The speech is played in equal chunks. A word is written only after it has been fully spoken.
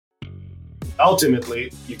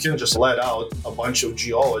ultimately, you can't just let out a bunch of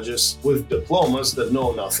geologists with diplomas that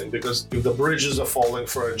know nothing, because if the bridges are falling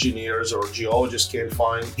for engineers or geologists can't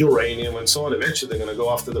find uranium and so on, eventually they're going to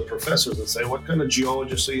go after the professors and say, what kind of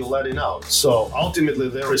geologists are you letting out? So ultimately,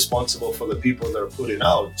 they're responsible for the people they're putting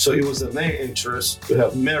out. So it was in their interest to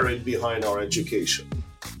have merit behind our education.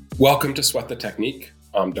 Welcome to Sweat the Technique.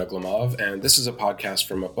 I'm Doug Lamov, and this is a podcast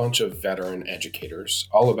from a bunch of veteran educators,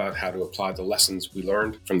 all about how to apply the lessons we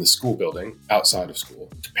learned from the school building outside of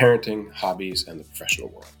school to parenting, hobbies, and the professional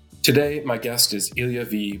world. Today, my guest is Ilya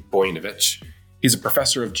Buynevich. He's a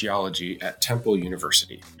professor of geology at Temple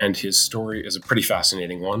University, and his story is a pretty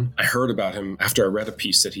fascinating one. I heard about him after I read a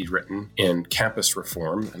piece that he'd written in Campus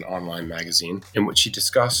Reform, an online magazine, in which he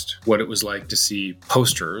discussed what it was like to see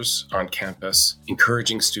posters on campus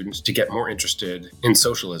encouraging students to get more interested in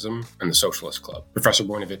socialism and the Socialist Club. Professor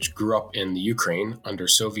Buynevich grew up in the Ukraine under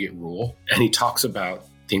Soviet rule, and he talks about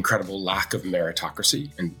the incredible lack of meritocracy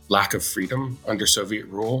and lack of freedom under Soviet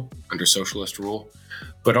rule, under socialist rule,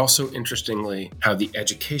 but also, interestingly, how the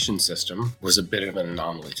education system was a bit of an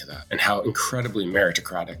anomaly to that, and how incredibly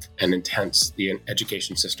meritocratic and intense the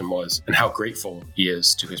education system was, and how grateful he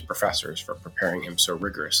is to his professors for preparing him so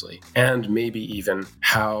rigorously, and maybe even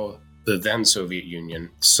how the then Soviet Union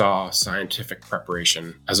saw scientific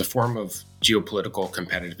preparation as a form of geopolitical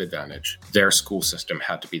competitive advantage. Their school system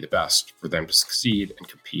had to be the best for them to succeed and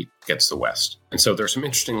compete against the West. And so there's some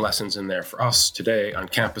interesting lessons in there for us today on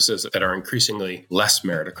campuses that are increasingly less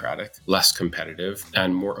meritocratic, less competitive,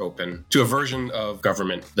 and more open to a version of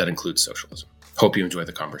government that includes socialism. Hope you enjoy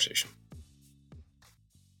the conversation.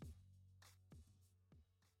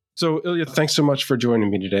 So, Ilya, thanks so much for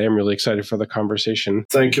joining me today. I'm really excited for the conversation.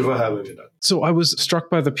 Thank you for having me. So I was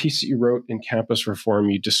struck by the piece that you wrote in Campus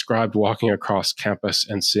Reform. You described walking across campus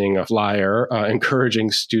and seeing a flyer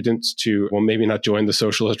encouraging students to, well, maybe not join the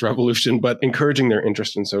socialist revolution, but encouraging their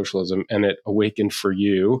interest in socialism. And it awakened for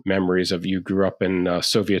you memories of you grew up in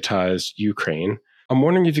Sovietized Ukraine. I'm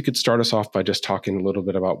wondering if you could start us off by just talking a little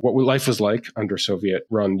bit about what life was like under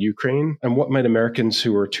Soviet-run Ukraine, and what might Americans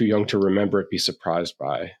who are too young to remember it be surprised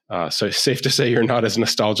by. So it's safe to say you're not as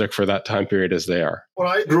nostalgic for that time period as they are. Well,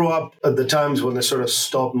 I grew up at the times when they sort of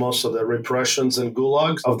stopped most of the repressions and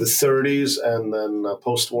gulags of the 30s and then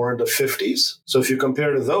post-war in the 50s. So if you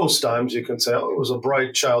compare to those times, you can say, oh, it was a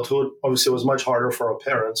bright childhood. Obviously, it was much harder for our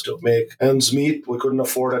parents to make ends meet. We couldn't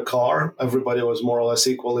afford a car. Everybody was more or less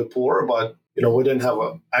equally poor, but we didn't have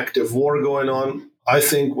an active war going on. I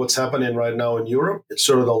think what's happening right now in Europe, it's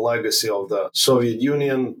sort of the legacy of the Soviet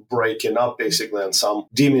Union breaking up, basically, and some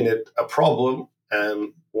deeming it a problem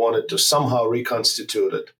and wanted to somehow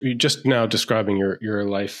reconstitute it. You're just now describing your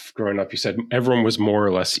life growing up. You said everyone was more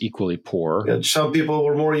or less equally poor. Yeah, some people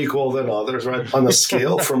were more equal than others, right? On the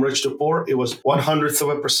scale from rich to poor, it was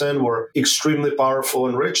 0.01% were extremely powerful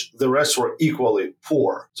and rich. The rest were equally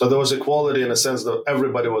poor. So there was equality in a sense that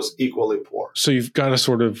everybody was equally poor. So you've got a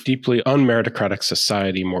sort of deeply unmeritocratic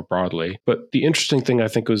society more broadly. But the interesting thing, I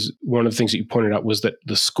think, was one of the things that you pointed out was that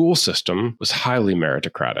the school system was highly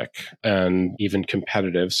meritocratic and even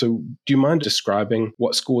competitive. So do you mind describing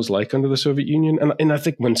what school was like under the Soviet Union? And I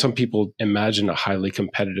think when some people imagine a highly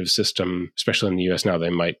competitive system, especially in the US now,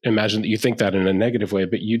 they might imagine that you think that in a negative way,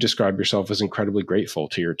 but you describe yourself as incredibly grateful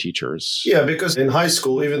to your teachers. Yeah, because in high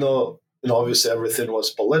school, even though obviously everything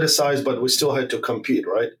was politicized, but we still had to compete,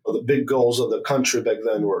 right? Well, the big goals of the country back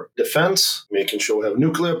then were defense, making sure we have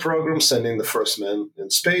nuclear programs, sending the first man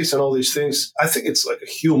in space, and all these things. I think it's like a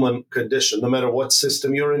human condition, no matter what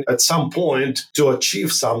system you're in. At some point, to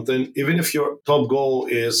achieve something, even if your top goal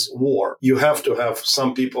is war, you have to have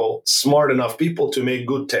some people, smart enough people, to make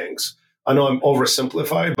good tanks. I know I'm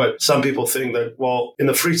oversimplified, but some people think that, well, in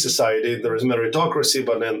a free society, there is meritocracy,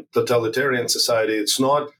 but in totalitarian society, it's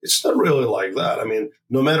not really like that. I mean,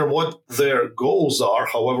 no matter what their goals are,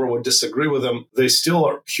 however we disagree with them, they still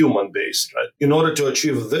are human-based, right? In order to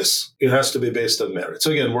achieve this, it has to be based on merit.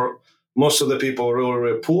 So again, most of the people are really,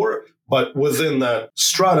 really poor, but within that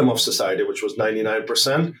stratum of society, which was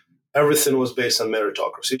 99%, everything was based on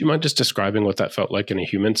meritocracy. Do you mind just describing what that felt like in a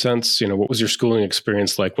human sense? What was your schooling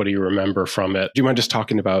experience like? What do you remember from it? Do you mind just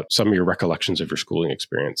talking about some of your recollections of your schooling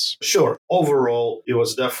experience? Sure. Overall, it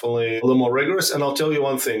was definitely a little more rigorous. And I'll tell you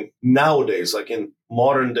one thing. Nowadays, like in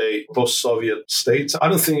modern day post-Soviet states, I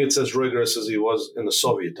don't think it's as rigorous as it was in the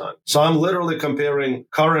Soviet time. So I'm literally comparing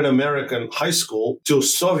current American high school to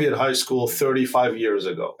Soviet high school 35 years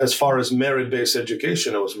ago. As far as merit-based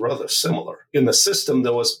education, it was rather similar. In the system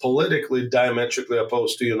that was politically diametrically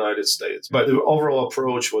opposed to the United States. But the overall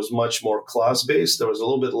approach was much more class-based. There was a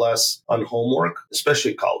little bit less on homework,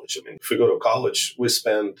 especially college. I mean, if we go to college, we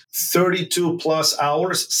spend 32 plus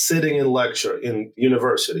hours sitting in lecture in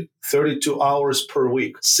university, 32 hours per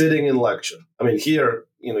week sitting in lecture. I mean, here,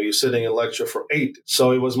 you're sitting in lecture for 8.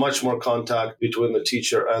 So it was much more contact between the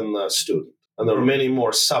teacher and the student. And there were many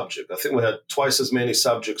more subjects. I think we had twice as many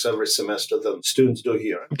subjects every semester than students do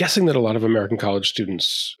here. I'm guessing that a lot of American college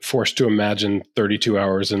students forced to imagine 32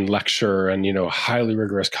 hours in lecture and, highly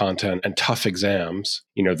rigorous content and tough exams.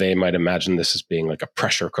 They might imagine this as being like a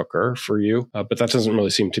pressure cooker for you. But that doesn't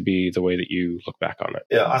really seem to be the way that you look back on it.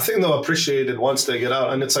 Yeah, I think they'll appreciate it once they get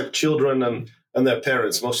out. And it's like children and their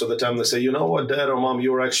parents. Most of the time they say, you know what, Dad or Mom,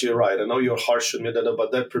 you were actually right. I know you're harsh on me,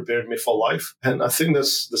 but that prepared me for life. And I think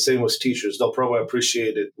that's the same with teachers. They'll probably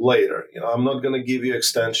appreciate it later. I'm not going to give you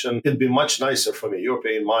extension. It'd be much nicer for me. You're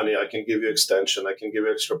paying money. I can give you extension. I can give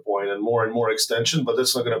you extra point and more extension, but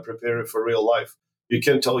that's not going to prepare you for real life. You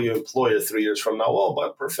can't tell your employer 3 years from now, oh,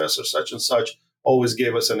 but Professor such and such always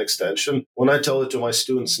gave us an extension. When I tell it to my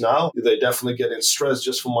students now, they definitely get in stress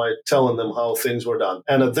just from my telling them how things were done.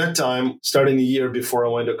 And at that time, starting a year before I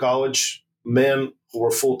went to college, men who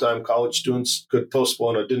were full-time college students could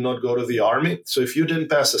postpone or did not go to the army. So if you didn't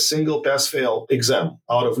pass a single pass-fail exam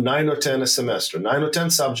out of 9 or 10 a semester, 9 or 10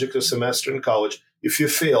 subjects a semester in college, if you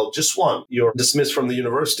failed just one, you're dismissed from the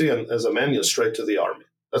university, and as a man, you're straight to the army.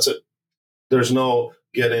 That's it. There's no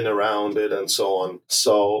getting around it and so on.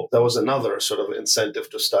 So that was another sort of incentive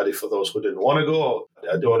to study for those who didn't want to go.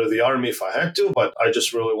 I'd go to the army if I had to, but I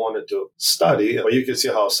just really wanted to study. But you can see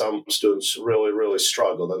how some students really, really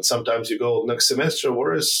struggled. And sometimes you go next semester,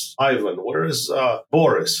 where is Ivan? Where is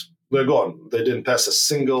Boris? They're gone. They didn't pass a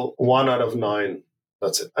single 1 out of 9.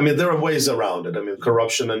 That's it. I mean, there are ways around it. I mean,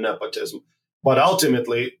 corruption and nepotism. But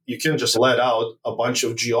ultimately, you can't just let out a bunch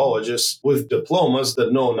of geologists with diplomas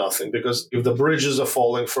that know nothing, because if the bridges are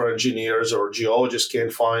falling for engineers or geologists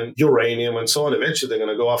can't find uranium and so on, eventually they're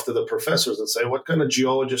going to go after the professors and say, what kind of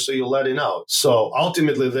geologists are you letting out? So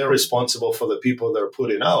ultimately, they're responsible for the people they're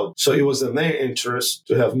putting out. So it was in their interest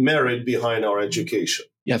to have merit behind our education.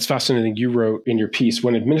 Yeah, it's fascinating. You wrote in your piece,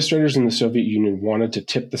 when administrators in the Soviet Union wanted to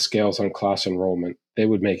tip the scales on class enrollment, they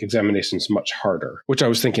would make examinations much harder, which I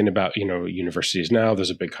was thinking about, universities now. There's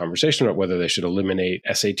a big conversation about whether they should eliminate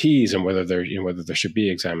SATs and whether there should be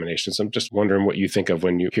examinations. I'm just wondering what you think of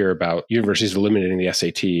when you hear about universities eliminating the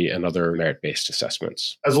SAT and other merit-based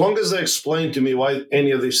assessments. As long as they explain to me why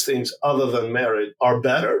any of these things other than merit are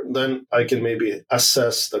better, then I can maybe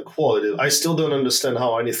assess the quality. I still don't understand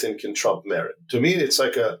how anything can trump merit. To me, it's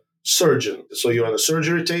like a surgeon. So you're on the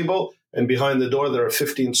surgery table, and behind the door, there are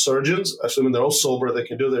 15 surgeons, assuming they're all sober, they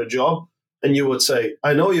can do their job. And you would say,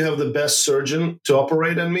 I know you have the best surgeon to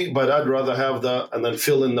operate on me, but I'd rather have and then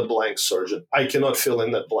fill in the blank surgeon. I cannot fill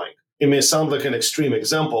in that blank. It may sound like an extreme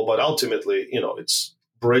example, but ultimately, it's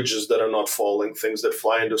bridges that are not falling, things that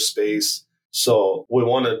fly into space. So we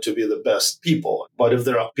wanted to be the best people. But if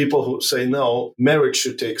there are people who say, no, merit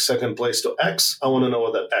should take second place to X, I want to know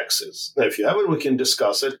what that X is. Now, if you have it, we can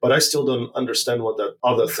discuss it, but I still don't understand what that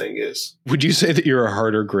other thing is. Would you say that you're a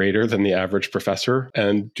harder grader than the average professor?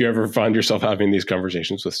 And do you ever find yourself having these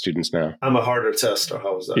conversations with students now? I'm a harder tester.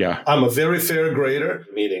 How is that? Yeah. I'm a very fair grader,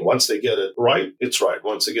 meaning once they get it right, it's right.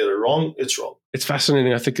 Once they get it wrong, it's wrong. It's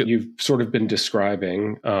fascinating. I think that you've sort of been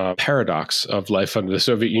describing a paradox of life under the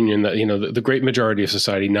Soviet Union, that, the great majority of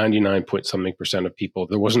society, 99% of people,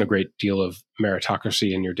 there wasn't a great deal of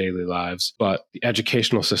meritocracy in your daily lives, but the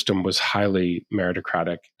educational system was highly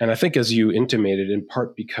meritocratic. And I think, as you intimated, in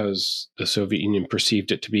part because the Soviet Union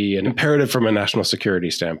perceived it to be an imperative from a national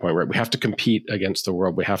security standpoint, right? We have to compete against the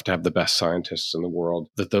world. We have to have the best scientists in the world,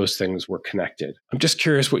 that those things were connected. I'm just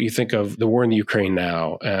curious what you think of the war in the Ukraine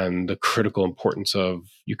now and the critical importance of,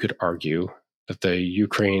 you could argue, that the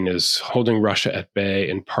Ukraine is holding Russia at bay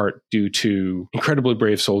in part due to incredibly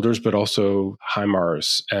brave soldiers, but also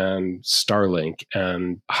HIMARS and Starlink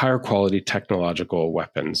and higher quality technological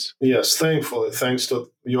weapons. Yes, thankfully, thanks to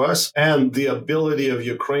US, and the ability of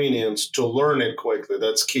Ukrainians to learn it quickly.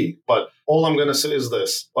 That's key. But all I'm going to say is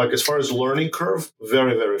this, like as far as learning curve,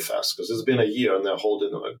 very, very fast, because it's been a year and they're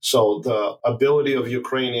holding it. So the ability of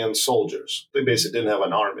Ukrainian soldiers, they basically didn't have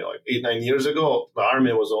an army. Like 8-9 years ago, the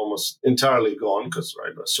army was almost entirely gone because,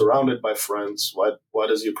 right, surrounded by friends. Why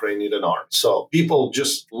does Ukraine need an army? So people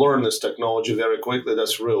just learn this technology very quickly.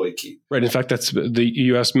 That's really key. Right. In fact, that's the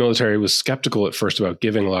U.S. military was skeptical at first about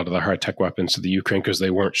giving a lot of the high-tech weapons to the Ukraine because they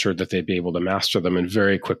weren't sure that they'd be able to master them. And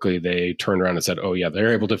very quickly, they turned around and said, oh, yeah,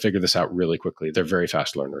 they're able to figure this out really quickly. They're very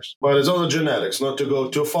fast learners. But it's all the genetics, not to go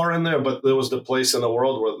too far in there, but there was the place in the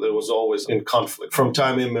world where there was always in conflict from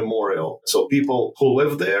time immemorial. So people who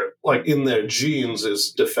live there, like in their genes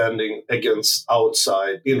is defending against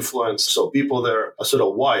outside influence. So people there are sort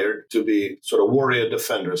of wired to be sort of warrior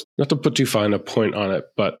defenders. Not to put too fine a point on it,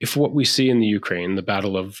 but if what we see in the Ukraine, the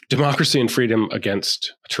battle of democracy and freedom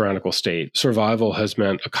against a tyrannical state, survival has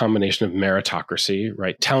meant a combination of meritocracy,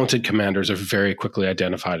 right? Talented commanders are very quickly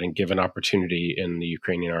identified and given opportunity in the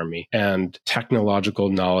Ukrainian army, and technological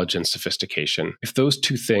knowledge and sophistication. If those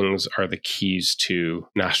two things are the keys to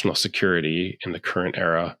national security in the current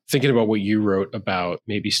era, thinking about what you wrote about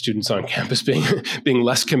maybe students on campus being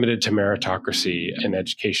less committed to meritocracy in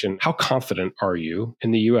education, how confident are you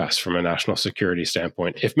in the US from a national security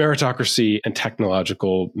standpoint? If meritocracy and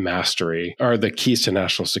technological mastery are the keys to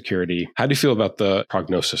national security, how do you feel about the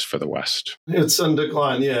prognosis for the West? It's on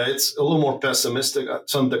decline. Yeah, it's a little more pessimistic.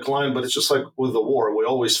 It's on decline, but it's just like with the war. We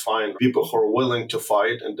always find people who are willing to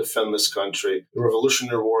fight and defend this country. The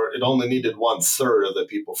Revolutionary War, it only needed 1/3 of the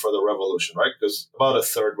people for the revolution, right? Because about a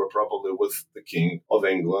third were probably with the King of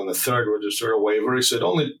England. A third were just sort of wavering. So it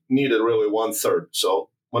only needed really 1/3. So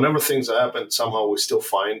whenever things happen, somehow we still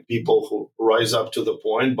find people who rise up to the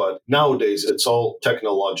point. But nowadays, it's all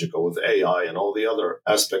technological with AI and all the other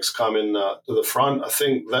aspects coming to the front. I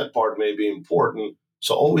think that part may be important.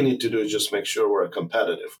 So all we need to do is just make sure we're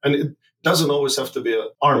competitive. And it doesn't always have to be an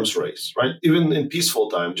arms race, right? Even in peaceful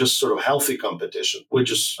time, just sort of healthy competition. We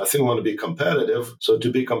just, I think, want to be competitive. So to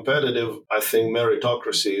be competitive, I think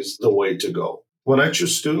meritocracy is the way to go. When I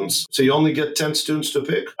choose students, so you only get 10 students to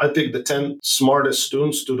pick, I pick the 10 smartest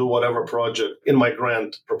students to do whatever project in my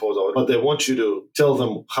grant proposal. But they want you to tell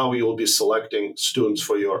them how you'll be selecting students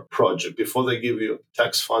for your project. Before they give you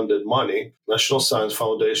tax-funded money, National Science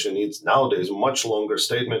Foundation needs nowadays a much longer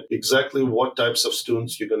statement, exactly what types of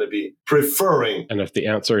students you're going to be preferring. And if the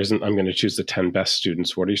answer isn't, I'm going to choose the 10 best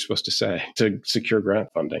students, what are you supposed to say to secure grant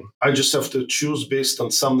funding? I just have to choose based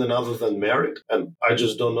on something other than merit. And I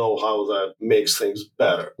just don't know how that makes things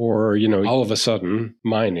better. Or, all of a sudden,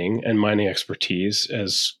 mining and mining expertise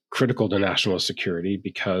as critical to national security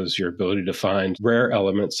because your ability to find rare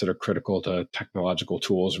elements that are critical to technological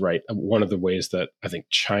tools, right? One of the ways that I think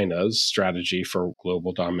China's strategy for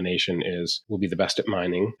global domination is we'll be the best at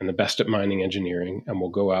mining and the best at mining engineering, and we'll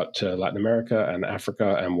go out to Latin America and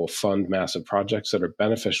Africa and we'll fund massive projects that are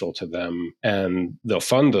beneficial to them. And they'll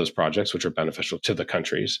fund those projects which are beneficial to the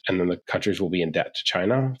countries. And then the countries will be in debt to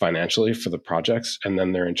China financially for the projects. And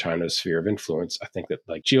then they're in China's sphere of influence. I think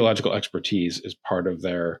that geological expertise is part of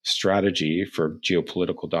their strategy for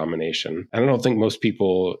geopolitical domination. And I don't think most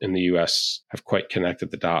people in the US have quite connected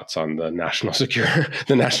the dots on the national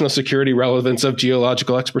security relevance of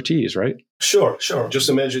geological expertise, right? Sure. Just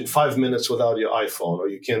imagine 5 minutes without your iPhone or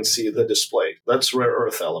you can't see the display. That's rare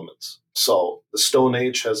earth elements. So the Stone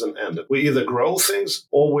Age hasn't ended. We either grow things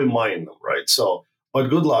or we mine them, right? So, but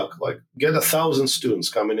good luck. Get 1,000 students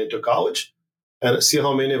coming into college and see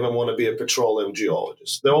how many of them want to be a petroleum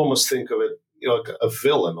geologist. They almost think of it like a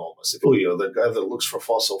villain almost. The guy that looks for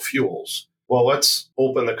fossil fuels. Well, let's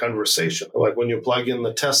open the conversation. Like when you plug in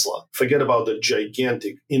the Tesla, forget about the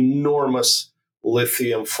gigantic, enormous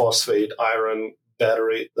lithium, phosphate, iron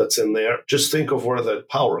battery that's in there. Just think of where that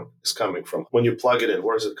power is coming from. When you plug it in,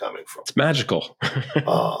 where is it coming from? It's magical.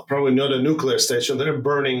 Probably not a nuclear station. They're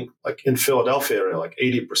burning, in Philadelphia area,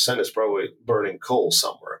 80% is probably burning coal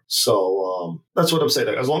somewhere. So that's what I'm saying.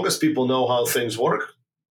 As long as people know how things work,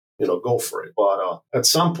 go for it. But at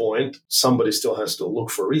some point, somebody still has to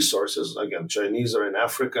look for resources. Again, Chinese are in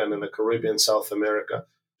Africa and in the Caribbean, South America.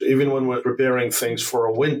 Even when we're preparing things for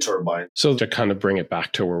a wind turbine. So to kind of bring it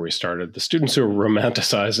back to where we started, the students who are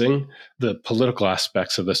romanticizing the political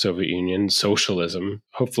aspects of the Soviet Union, socialism,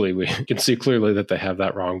 hopefully we can see clearly that they have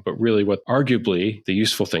that wrong. But really what arguably the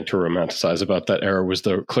useful thing to romanticize about that era was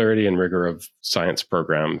the clarity and rigor of science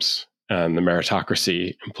programs and the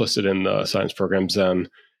meritocracy implicit in the science programs then.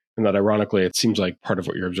 And that ironically, it seems like part of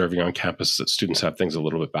what you're observing on campus is that students have things a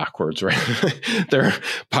little bit backwards, right? They're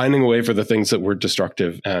pining away for the things that were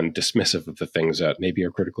destructive and dismissive of the things that maybe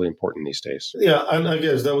are critically important these days. Yeah, and I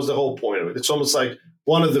guess that was the whole point of it. It's almost like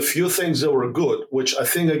one of the few things that were good, which I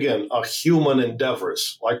think, again, are human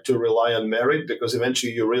endeavors, like to rely on merit, because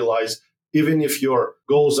eventually you realize even if your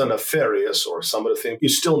goals are nefarious or some of the things, you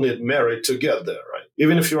still need merit to get there, right?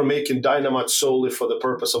 Even if you're making dynamite solely for the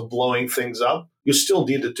purpose of blowing things up, you still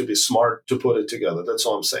needed to be smart to put it together. That's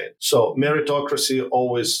all I'm saying. So meritocracy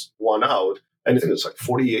always won out. And I think it's like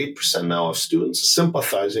 48% now of students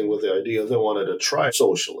sympathizing with the idea they wanted to try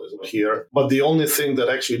socialism here. But the only thing that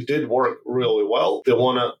actually did work really well, they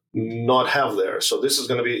want to not have there. So this is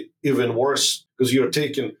going to be even worse because you're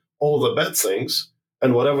taking all the bad things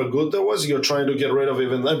and whatever good there was, you're trying to get rid of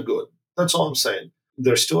even that good. That's all I'm saying.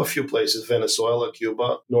 There's still a few places, Venezuela,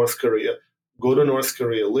 Cuba, North Korea. Go to North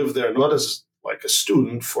Korea, live there, not as like a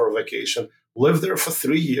student for a vacation, live there for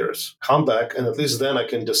 3 years, come back, and at least then I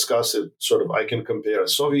can discuss it. Sort of, I can compare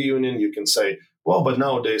Soviet Union. You can say, well, but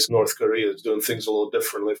nowadays North Korea is doing things a little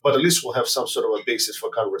differently. But at least we'll have some sort of a basis for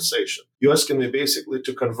conversation. You're asking me basically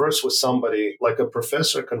to converse with somebody like a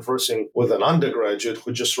professor conversing with an undergraduate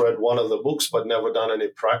who just read one of the books but never done any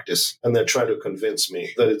practice. And they're trying to convince me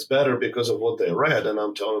that it's better because of what they read. And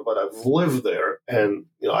I'm telling them, but I've lived there. And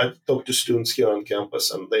I've talked to students here on campus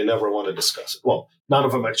and they never want to discuss it. Well, none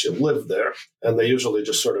of them actually live there. And they usually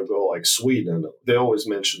just sort of go like Sweden. They always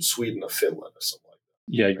mention Sweden or Finland or something.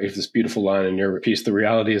 Yeah, you have this beautiful line in your piece. The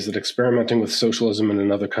reality is that experimenting with socialism in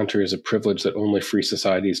another country is a privilege that only free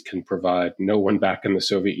societies can provide. No one back in the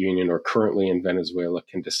Soviet Union or currently in Venezuela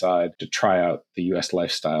can decide to try out the U.S.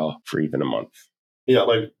 lifestyle for even a month. Yeah,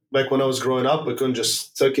 like back when I was growing up, we couldn't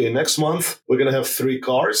just say, okay, next month we're going to have 3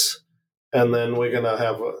 cars and then we're going to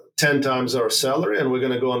have 10 times our salary and we're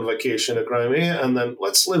going to go on vacation to Crimea and then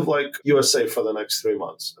let's live like USA for the next 3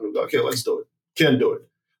 months. And we go, okay, let's do it. Can't do it.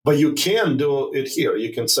 But you can do it here.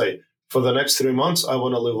 You can say, for the next 3 months, I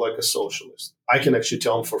want to live like a socialist. I can actually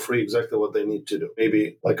tell them for free exactly what they need to do.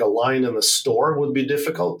 Maybe like a line in the store would be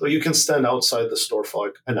difficult, or you can stand outside the store for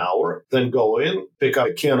like an hour, then go in, pick up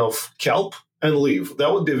a can of kelp and leave.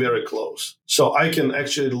 That would be very close. So I can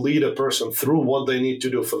actually lead a person through what they need to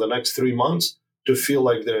do for the next 3 months to feel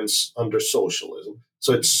like they're under socialism.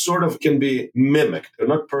 So it sort of can be mimicked,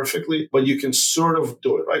 not perfectly, but you can sort of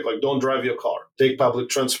do it, right? Like don't drive your car, take public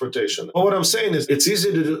transportation. But what I'm saying is it's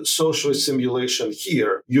easy to do socialist simulation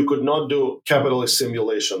here. You could not do capitalist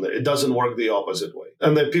simulation there. It doesn't work the opposite way.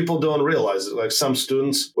 And then people don't realize it. Like some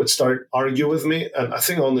students would start argue with me. And I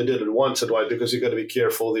think I only did it once and why, because you got to be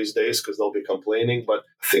careful these days because they'll be complaining. But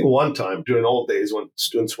I think one time during old days when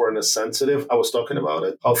students weren't as sensitive, I was talking about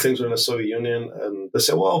it, how things were in the Soviet Union. And they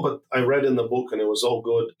said, well, but I read in the book and it was all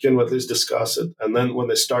good. Can we at least discuss it? And then when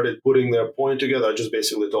they started putting their point together, I just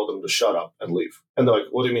basically told them to shut up and leave. And they're like,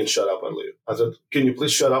 what do you mean shut up and leave? I said, can you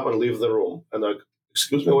please shut up and leave the room? And they're like,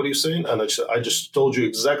 excuse me, what are you saying? And I said, I just told you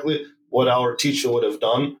exactly what our teacher would have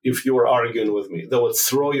done if you were arguing with me. They would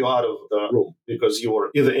throw you out of the room because you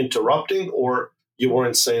were either interrupting or you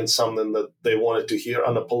weren't saying something that they wanted to hear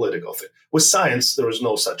on a political thing. With science, there is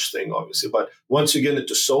no such thing, obviously. But once you get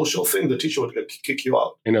into social thing, the teacher would kick you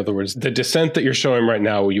out. In other words, the dissent that you're showing right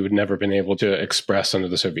now, you would never been able to express under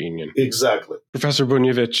the Soviet Union. Exactly. Professor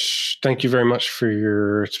Buynevich, thank you very much for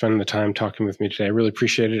your spending the time talking with me today. I really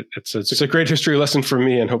appreciate it. It's a great history lesson for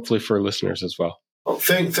me and hopefully for listeners as well. Well,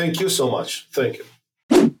 thank you so much. Thank you.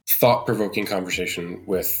 Thought-provoking conversation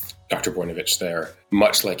with Dr. Buynevich there,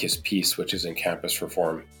 much like his piece, which is in Campus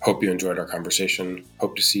Reform. Hope you enjoyed our conversation.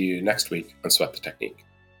 Hope to see you next week on Sweat the Technique.